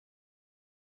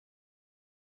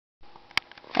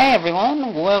Hey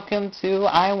everyone, welcome to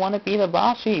I Want to Be the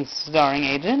Boshy starring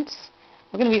agents.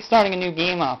 We're going to be starting a new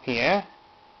game up here.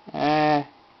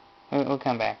 We'll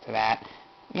come back to that.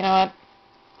 You know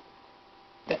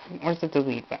what? Where's the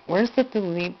delete button? Where's the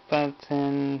delete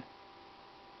button?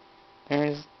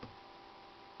 There's...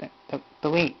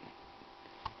 delete.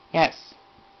 Yes.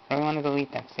 I want to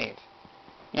delete that save.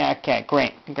 Yeah, okay,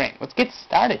 great. Let's get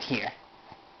started here.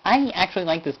 I actually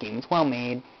like this game. It's well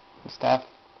made and stuff.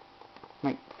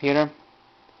 My computer.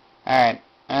 Alright.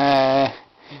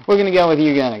 We're gonna go with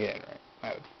you gonna get it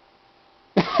right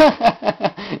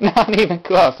mode. Not even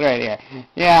close right here.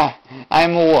 Yeah,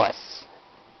 I'm a wuss.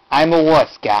 I'm a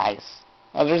wuss, guys.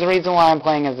 Well, there's a reason why I'm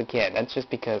playing as a kid. That's just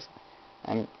because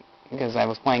I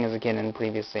was playing as a kid in the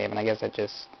previous save, and I guess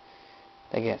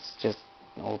just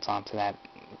holds on to that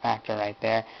factor right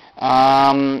there.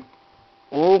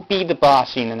 We'll be the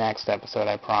Boshy in the next episode,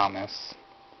 I promise.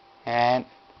 Alright.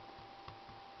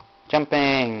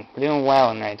 Jumping. We're doing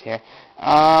well in right here.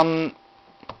 Can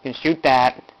shoot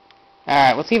that.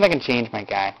 Alright, let's see if I can change my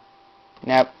guy.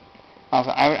 Nope. Also,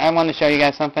 I want to show you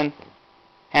guys something.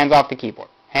 Hands off the keyboard.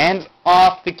 Hands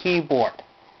off the keyboard.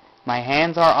 My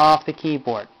hands are off the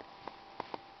keyboard.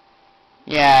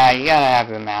 Yeah, you gotta have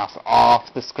the mouse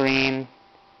off the screen.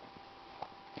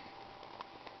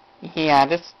 Yeah,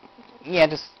 just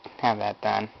have that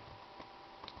done.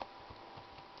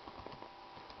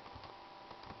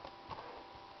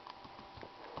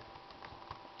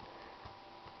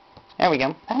 There we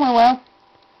go. That went well.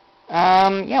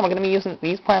 Yeah, we're going to be using...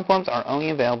 These platforms are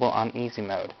only available on easy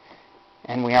mode.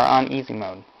 And we are on easy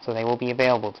mode, so they will be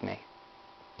available to me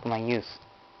for my use.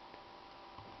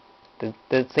 The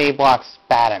save block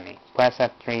spat at me. Press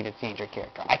F3 to change your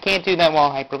character. I can't do that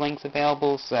while hyperlink's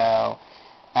available, so...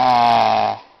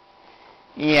 yeah,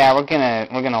 we're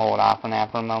gonna hold off on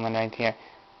that for a moment right here.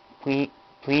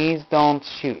 Please don't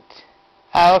shoot.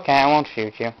 Oh, okay, I won't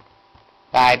shoot you.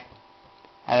 Died.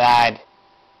 I lied.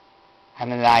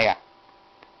 I'm a liar.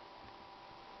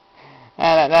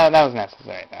 That was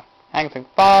necessary, though. Actually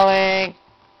falling,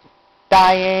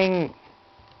 dying.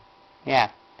 Yeah,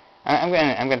 I'm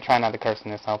gonna try not to curse in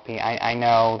this LP. I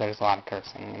know there's a lot of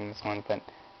cursing in this one, but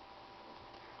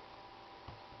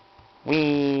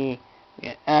let's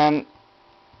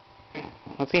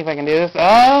see if I can do this.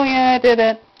 Oh yeah, I did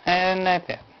it, and I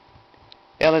failed.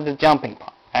 Failed at the jumping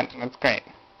part. That's great.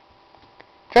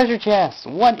 Treasure chest.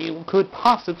 What could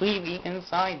possibly be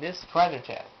inside this treasure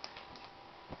chest?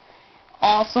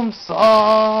 Awesome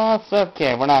sauce.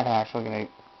 Okay, we're not actually gonna...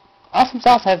 Awesome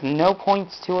sauce has no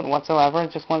points to it whatsoever.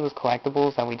 It's just one of those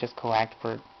collectibles that we just collect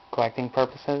for collecting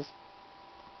purposes.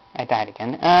 I died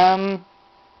again.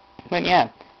 But yeah,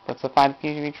 that's the 5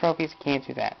 PGB trophies. You can't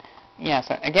do that. Yeah,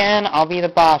 so again, I'll be the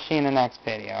Boshy in the next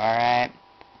video, alright?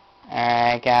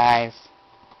 Alright, guys.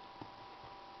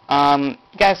 You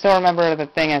guys still remember the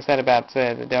thing I said about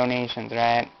the donations,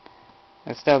 right?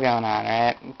 It's still going on,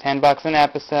 right? $10 an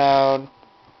episode.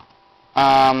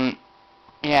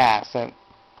 Yeah, so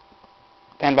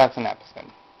 $10 an episode.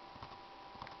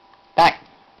 Die.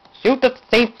 Shoot the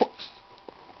safe.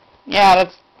 Yeah,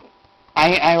 that's...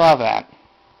 I love that.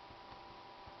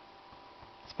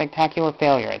 Spectacular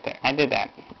failure right there. I did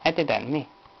that. Me.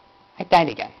 I died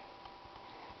again.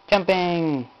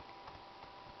 Jumping.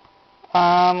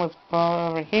 Let's go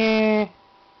over here.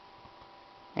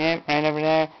 Yep, right over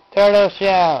there. Turtle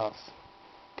shells.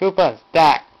 Koopas,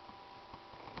 die.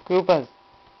 Koopas,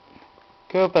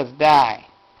 die.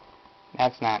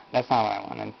 That's not what I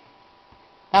wanted.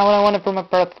 Not what I wanted for my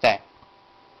birthday.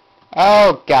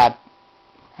 Oh, God.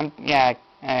 Yeah,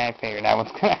 I figured that was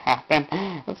gonna happen.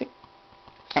 Let's see.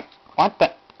 What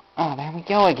the? Oh, there we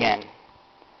go again.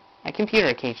 My computer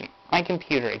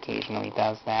occasionally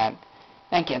does that.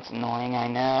 That gets annoying, I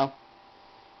know.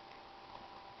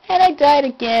 And I died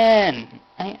again!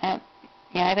 Yeah,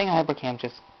 I think hypercam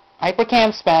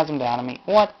spasmed out of me.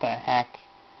 What the heck?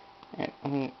 Let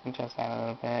me adjust that a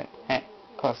little bit.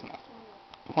 Close enough.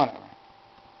 Whatever.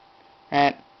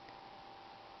 Right.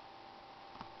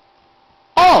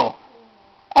 Oh!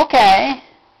 Okay.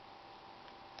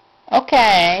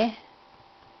 Okay.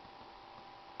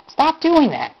 Stop doing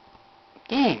that.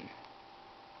 Game.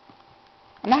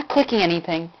 I'm not clicking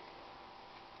anything.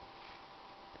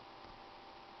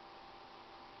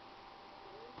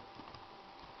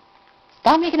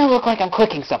 Stop making it look like I'm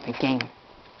clicking something, game.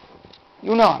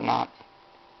 You know I'm not.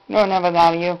 You know I never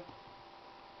thought of you.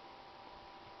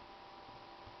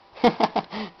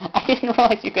 I didn't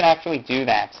realize you could actually do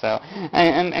that, so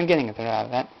I'm getting a thrill out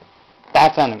of that.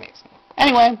 That sounded amazing.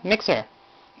 Anyway, mixer.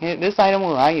 This item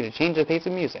will allow you to change the pace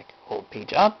of music. Hold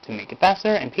page up to make it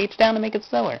faster, and page down to make it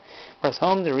slower. Press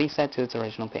home to reset to its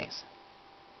original pace.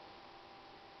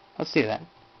 Let's do that.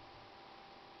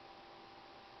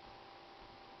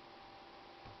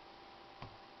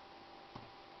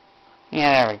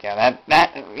 Yeah, there we go.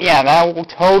 That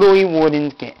totally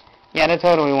wouldn't get... Yeah, that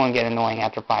totally won't get annoying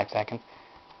after 5 seconds.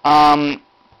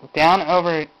 Down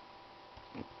over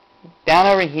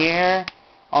here,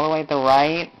 all the way to the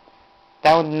right,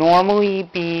 that would normally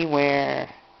be where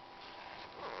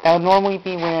the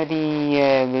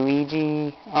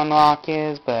Luigi unlock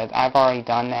is, but I've already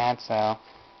done that, so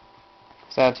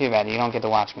too bad. You don't get to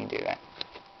watch me do that.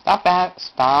 Stop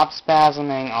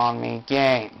spasming on me,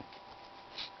 game.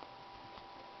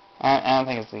 I don't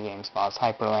think it's the game's fault. It's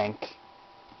Hyperlink.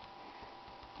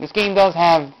 This game does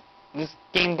have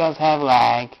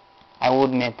lag. I will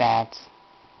admit that.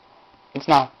 It's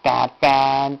not that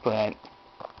bad, but,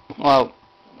 well,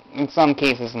 in some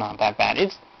cases not that bad.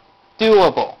 It's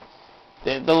doable.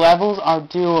 The levels are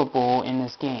doable in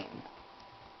this game.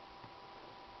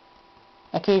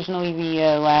 Occasionally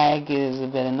the lag is a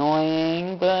bit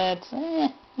annoying, but,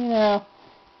 you know,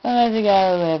 sometimes you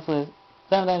gotta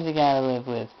live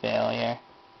with failure.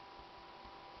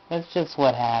 That's just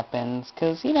what happens,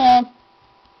 'cause, you know,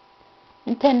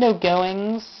 Nintendo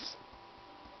goings.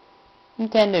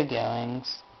 Okay,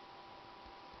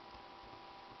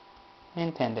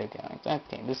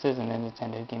 this isn't a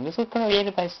Nintendo game. This was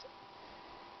created by...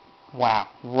 Wow,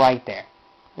 right there.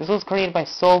 This was created by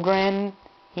Solgren.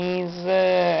 He's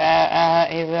I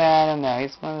don't know,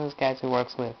 he's one of those guys who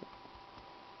works with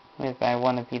I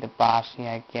Want to Be the Boshy,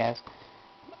 I guess.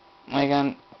 Like,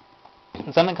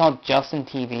 something called Justin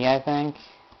TV, I think.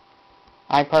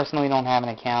 I personally don't have an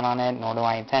account on it, nor do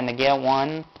I intend to get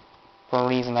one, for a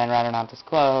reason I'd rather not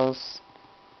disclose,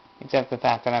 except the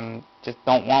fact that I just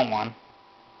don't want one.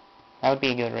 That would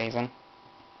be a good reason.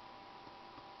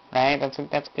 Right?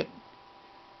 That's good.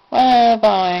 Well,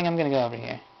 following, I'm gonna go over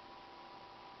here.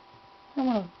 I'm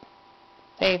gonna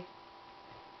save.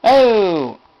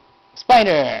 Oh!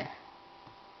 Spider!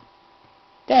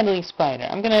 Deadly spider.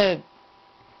 I'm gonna...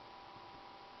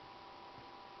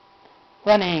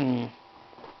 Running!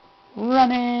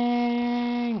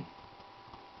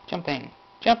 Jumping!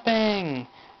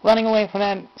 Running away from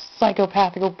that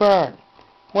psychopathical bird.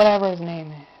 Whatever his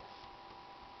name is.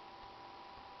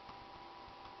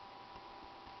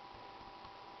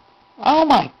 Oh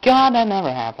my god, that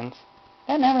never happens.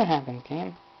 That never happens,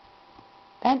 game.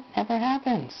 That never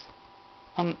happens.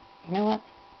 You know what?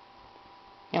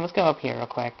 Yeah, let's go up here real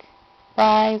quick.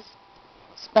 Prize!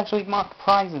 Specially marked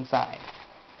prize inside.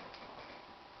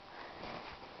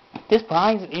 This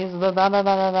prize is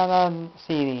the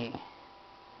CD.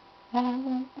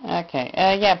 Okay,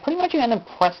 yeah, pretty much you end up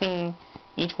pressing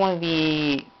each one of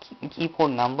the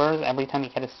keyboard numbers every time you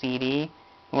get a CD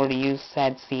in order to use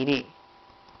said CD.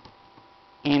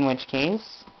 In which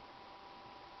case,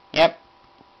 yep.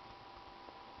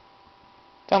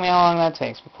 Tell me how long that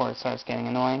takes before it starts getting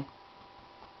annoying.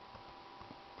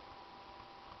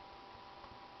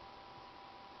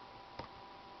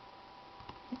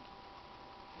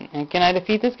 And can I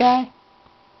defeat this guy?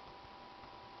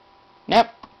 Nope.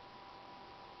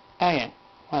 Oh yeah,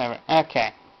 whatever.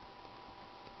 Okay.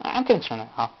 I'm gonna turn it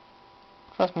off.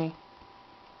 Trust me.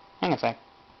 Hang on a sec.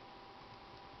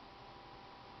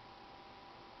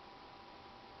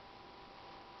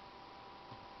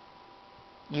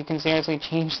 You can seriously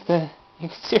change the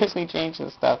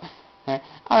stuff.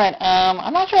 Alright,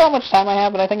 I'm not sure how much time I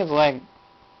have, but I think it's like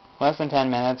less than 10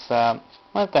 minutes.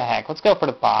 What the heck? Let's go for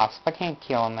the boss. If I can't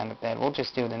kill him in a bit, we'll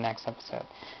just do the next episode.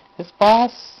 This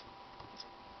boss...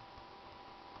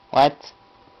 What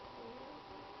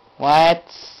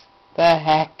the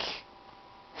heck?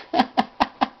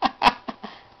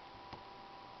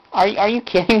 Are you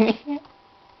kidding me?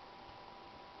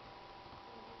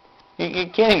 You're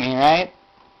kidding me, right?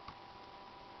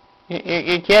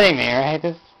 You're kidding me, right?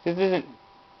 This isn't...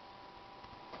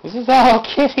 This is Hello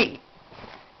Kitty!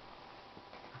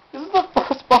 This is the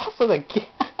first boss of the game!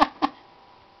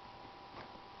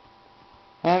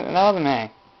 That wasn't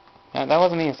me. That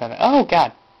wasn't me who said it. Oh,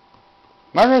 God!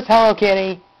 Murderous Hello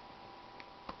Kitty!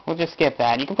 We'll just skip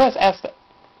that. You can press S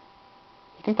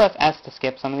to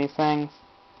skip some of these things.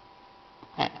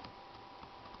 I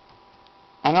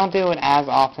don't do it as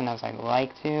often as I'd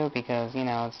like to, because, you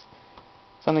know,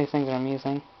 some of these things are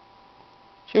amusing.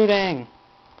 Shooting!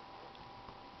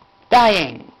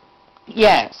 Dying!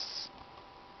 Yes!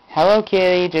 Hello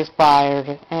Kitty just fired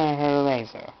her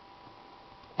laser.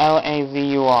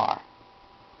 L-A-Z-U-R.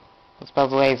 It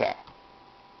spells laser.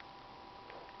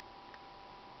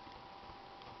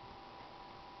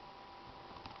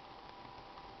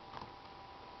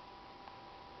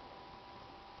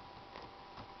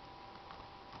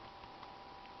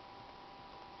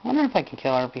 wonder if I can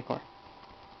kill her before.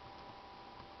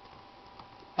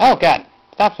 Oh god.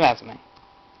 Stop spasming.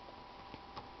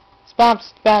 Stop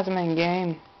spasming,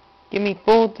 game. Give me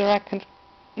full direct control.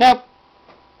 Nope.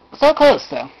 So close,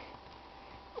 though.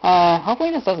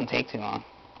 Hopefully this doesn't take too long.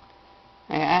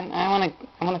 I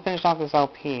wanna finish off this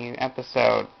LP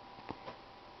episode.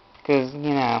 Because,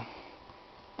 you know,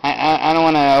 I don't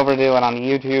want to overdo it on the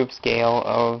YouTube scale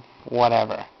of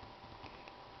whatever.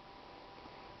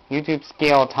 YouTube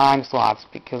scale time slots,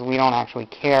 because we don't actually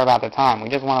care about the time. We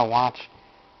just want to watch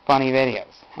funny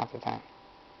videos half the time.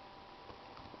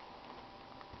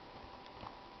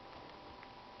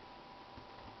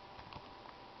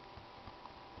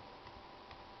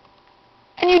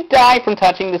 And you die from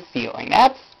touching the ceiling.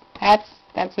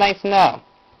 That's nice to know.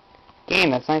 Game,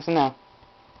 that's nice to know.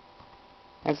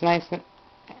 That's nice to...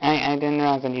 I didn't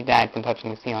realize that you died from touching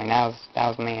the ceiling. That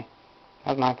was me.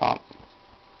 That was my fault.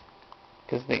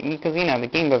 Because you know, the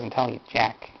game doesn't tell you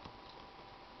jack.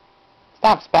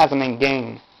 Stop spasming,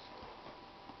 game.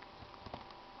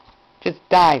 Just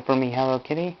die for me, Hello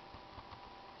Kitty.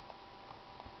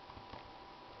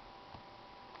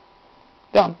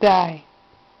 Don't die.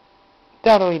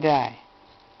 Totally die.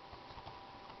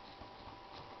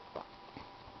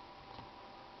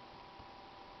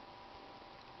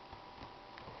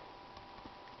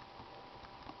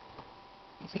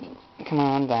 Come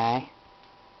on, die.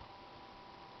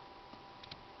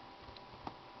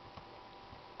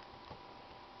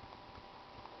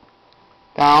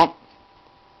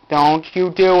 Don't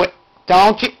you do it.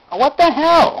 Don't you... What the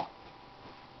hell?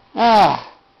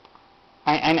 Ah.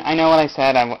 I know what I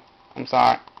said. I'm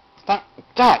sorry. Stop.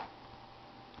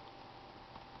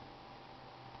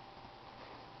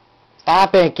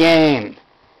 Stop it, game.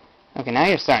 Okay, now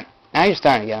you're starting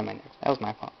to get on my nerves. That was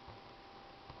my fault.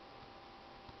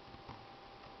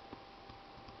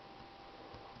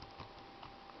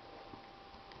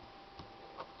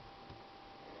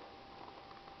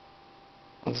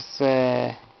 Let's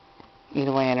eat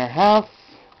away at her health.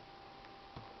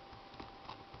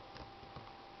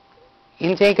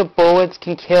 Intake of bullets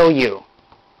can kill you.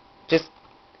 Just...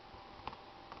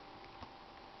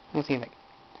 Let's see if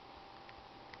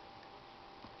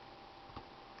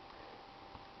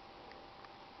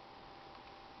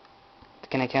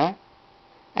Can I kill her?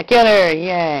 I killed her!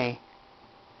 Yay!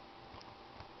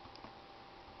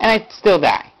 And I still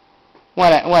die.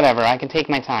 Whatever, I can take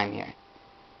my time here.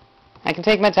 I can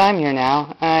take my time here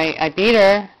now. I beat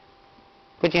her,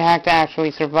 but you have to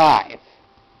actually survive.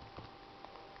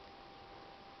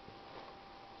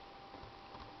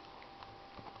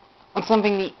 That's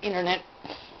something the internet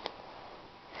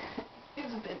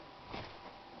is a bit...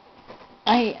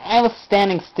 I was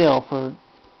standing still for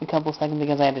a couple seconds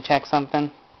because I had to check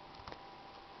something.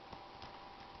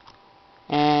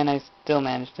 And I still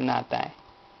managed to not die.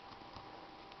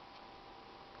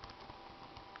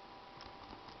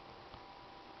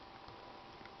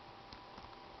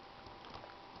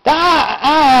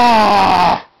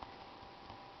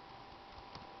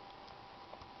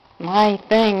 My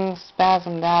thing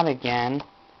spasmed out again.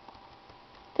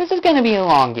 This is going to be a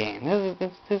long game.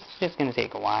 This is just going to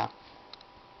take a while.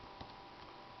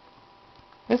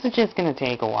 This is just going to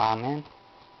take a while, man.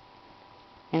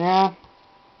 You know?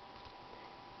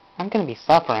 I'm going to be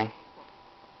suffering.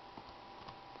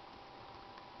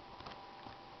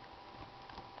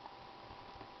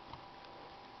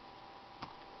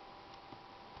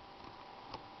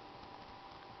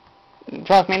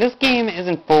 Trust me, this game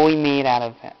isn't fully made out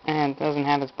of it, and doesn't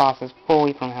have its bosses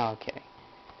fully from Hello Kitty.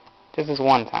 Just this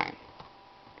one time.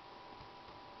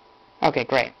 Okay,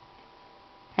 great.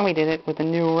 And we did it with a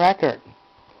new record.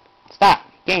 Stop.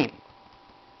 Game.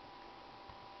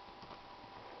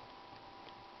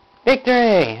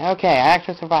 Victory! Okay, I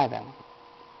actually survived that one.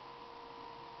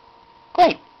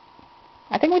 Great.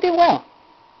 I think we did well.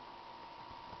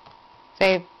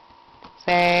 Save.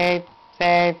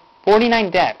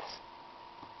 49 deaths.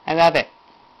 I love it.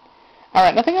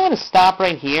 Alright, I think I'm going to stop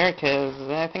right here, because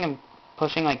I think I'm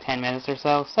pushing like 10 minutes or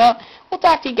so. So, we'll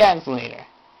talk to you guys later.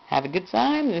 Have a good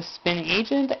time. This has been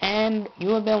Agent, and you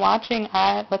have been watching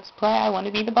Let's Play I Want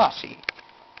to Be the Boshy.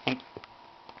 Thank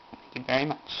you very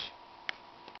much.